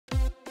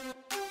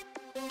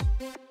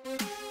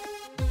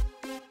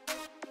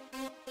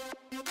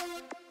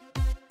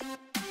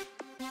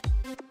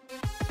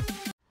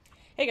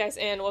Hey guys,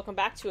 and welcome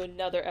back to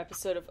another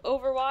episode of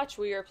Overwatch.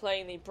 We are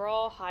playing the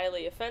Brawl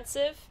Highly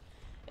Offensive,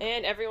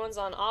 and everyone's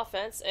on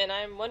offense, and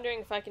I'm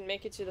wondering if I can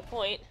make it to the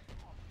point.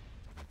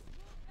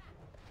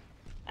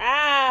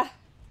 Ah!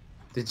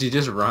 Did you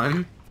just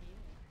run?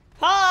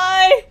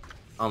 Hi!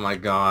 Oh my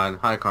god.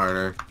 Hi,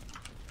 Carter.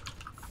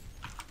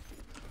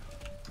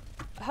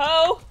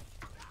 Ho!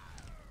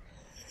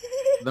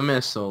 The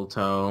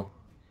mistletoe.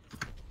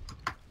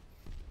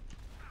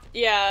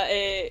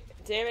 Yeah,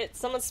 damn it,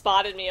 someone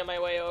spotted me on my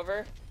way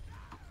over.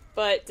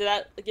 But did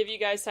that give you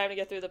guys time to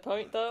get through the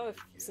point, though,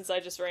 since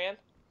I just ran?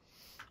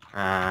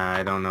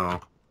 I don't know.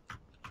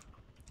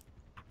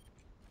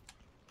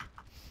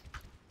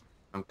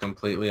 I'm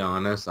completely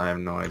honest, I have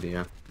no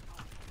idea.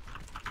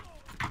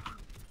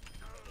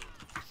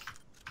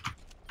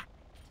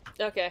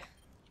 Okay.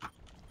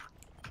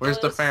 Where's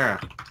the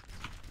Pharah?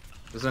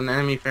 There's an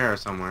enemy Pharah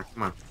somewhere.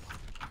 Come on.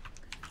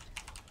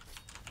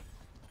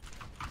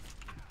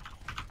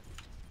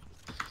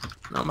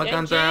 No, my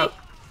guns are out.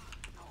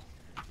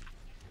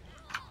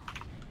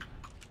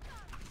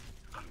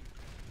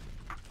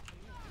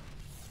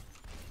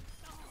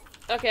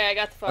 Okay, I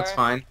got the fire. That's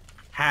fine.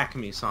 Hack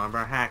me,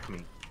 Sombra. Hack me.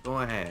 Go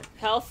ahead.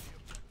 Health?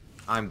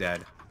 I'm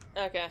dead.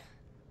 Okay.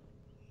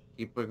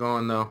 Keep it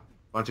going, though.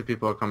 Bunch of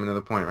people are coming to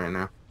the point right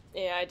now.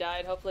 Yeah, I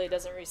died. Hopefully it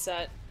doesn't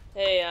reset.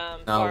 Hey,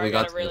 No, Farah we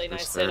got a really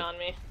nice hit on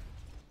me.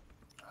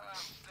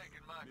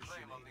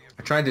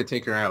 I tried to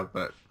take her out,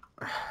 but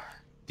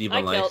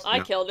Diva life. I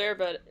killed her,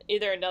 but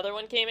either another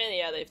one came in.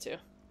 Yeah, they've too.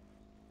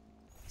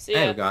 See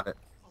Hey, ya. we got it.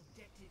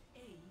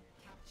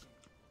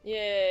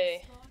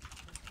 Yay.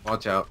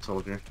 Watch out,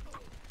 soldier.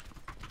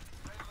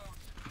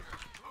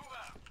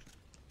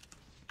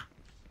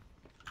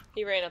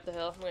 He ran up the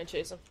hill. I'm gonna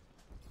chase him.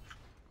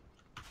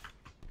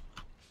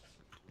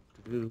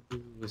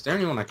 Is there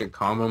anyone I could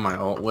combo my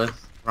ult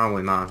with?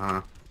 Probably not,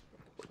 huh?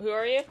 Who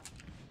are you?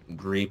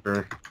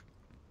 Reaper.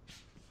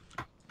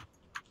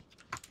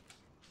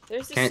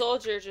 There's this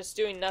soldier just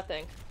doing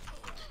nothing.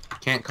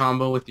 Can't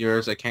combo with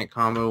yours. I can't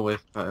combo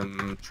with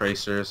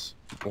Tracers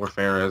or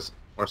Pharahs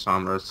or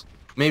Sombras.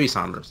 Maybe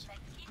Sombras.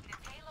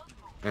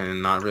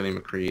 And not really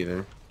McCree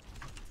either.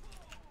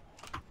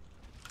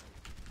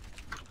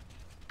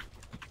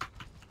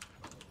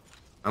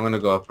 I'm gonna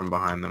go up from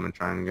behind them and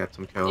try and get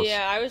some kills.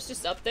 Yeah, I was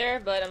just up there,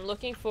 but I'm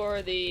looking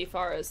for the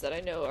Pharahs that I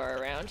know are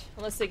around.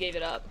 Unless they gave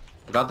it up.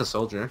 I got the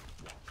soldier.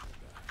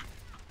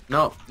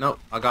 Nope, nope.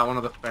 I got one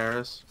of the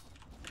Pharahs.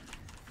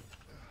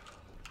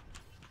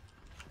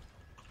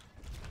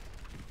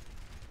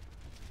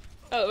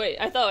 Oh wait,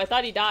 I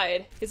thought he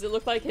died because it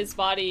looked like his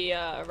body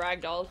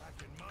ragdolled.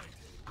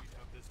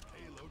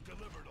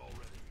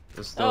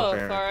 There's still a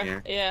Pharah Farah.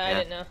 here. Yeah, I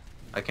didn't know.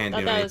 I can't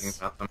do anything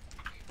about them.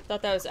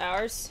 Thought that was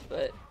ours,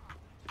 but.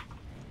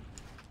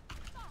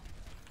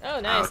 Oh,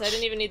 nice. Ouch. I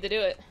didn't even need to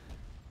do it.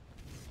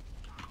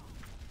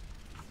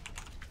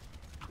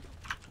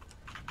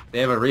 They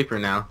have a Reaper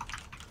now.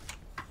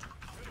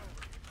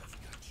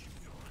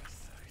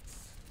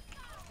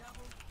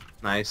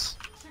 Nice.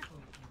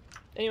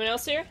 Anyone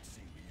else here?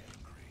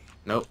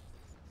 Nope.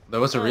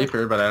 There was a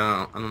Reaper, but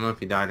I don't know if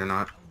he died or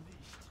not.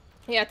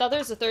 Yeah, I thought there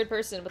was a third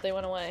person, but they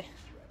went away.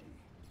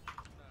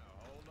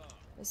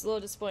 It's a little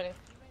disappointing.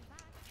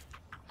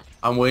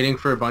 I'm waiting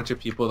for a bunch of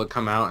people to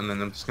come out, and then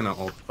I'm just gonna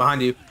ult.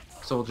 Behind you,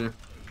 soldier.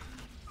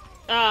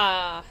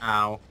 Ah.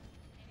 Ow.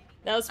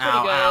 That was pretty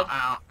Ow, good. ow,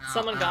 ow, ow,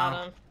 Someone ow.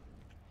 got him.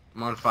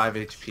 I'm on 5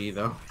 HP,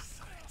 though.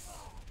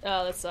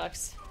 Oh, that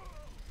sucks.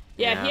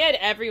 Yeah, he had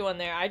everyone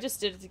there. I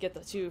just did it to get the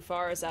two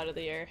Pharahs out of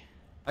the air.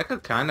 I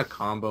could kind of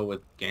combo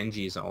with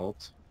Genji's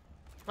ult.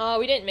 Oh,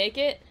 we didn't make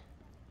it?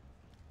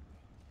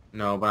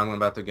 No, but I'm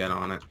about to get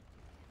on it.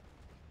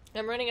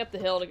 I'm running up the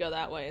hill to go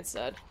that way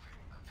instead.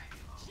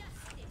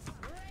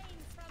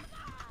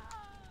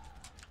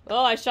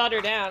 Oh, I shot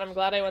her down. I'm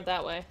glad I went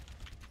that way.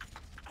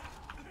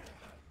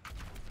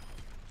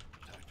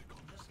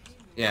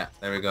 Yeah,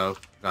 there we go.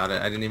 Got it.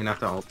 I didn't even have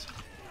to ult.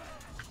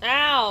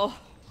 Ow!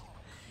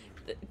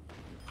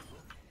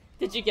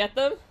 Did you get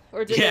them?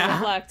 Or did they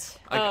reflect?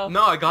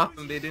 No, I got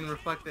them. They didn't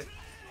reflect it.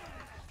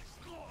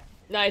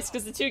 Nice,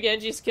 because the two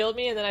Genjis killed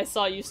me and then I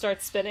saw you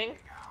start spinning.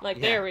 Like,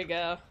 there we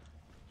go.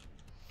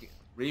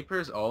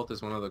 Reaper's ult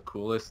is one of the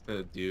coolest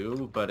to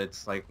do, but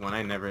it's like one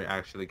I never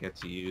actually get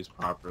to use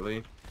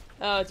properly.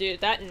 Oh,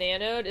 dude, that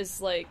nanode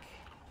is like...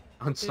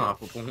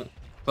 Unstoppable.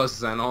 Plus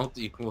Zen ult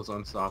equals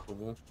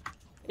unstoppable.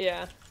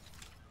 Yeah.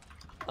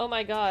 Oh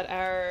my god,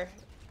 our...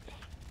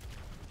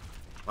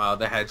 Wow,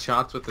 the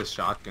headshots with the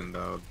shotgun,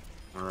 though.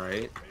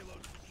 Alright.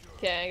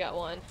 Okay, I got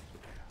one.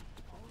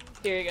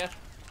 Here you go.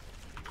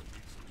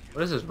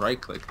 What does his right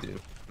click do?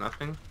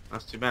 Nothing?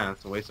 That's too bad.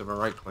 It's a waste of a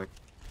right click.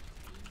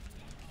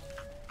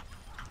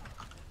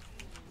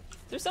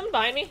 There's someone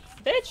behind me.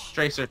 Bitch!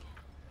 Tracer.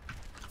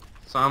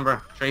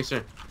 Sombra.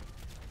 Tracer.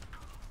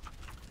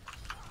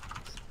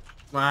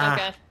 Wow.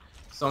 Okay.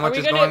 So much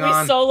is going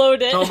on. We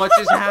soloed it. So much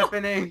is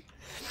happening.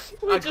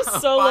 We just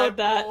soloed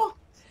that.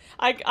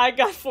 I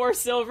got 4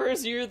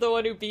 silvers. You're the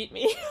one who beat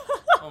me.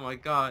 Oh my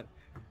god.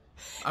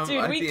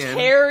 Dude, we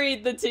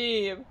carried the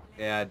team.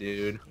 Yeah,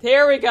 dude.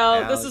 Here we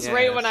go. Hell This is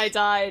right when I yes.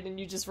 died, and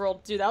you just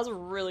rolled. Dude, that was a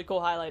really cool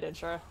highlight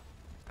intro.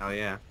 Oh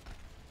yeah.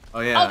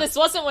 Oh yeah. Oh, this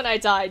wasn't when I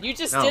died. You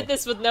just No. did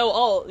this with no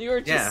ult. You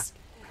were just...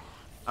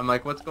 I'm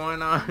like, what's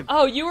going on?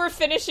 Oh, you were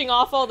finishing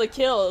off all the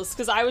kills,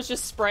 because I was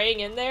just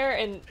spraying in there,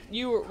 and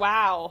you were...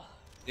 Wow.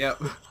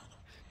 Yep.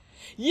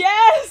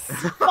 Yes!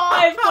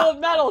 5 gold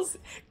medals!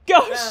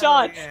 Go, Hell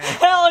Sean! yeah.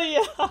 Hell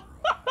yeah!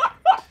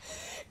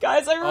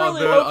 Guys, I All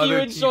really the hope you other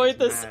enjoyed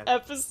teams this mad.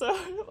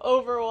 episode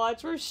of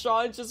Overwatch where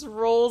Sean just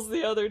rolls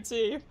the other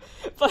team.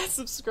 But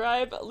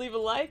subscribe, leave a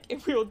like, and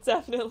we will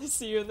definitely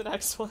see you in the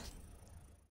next one.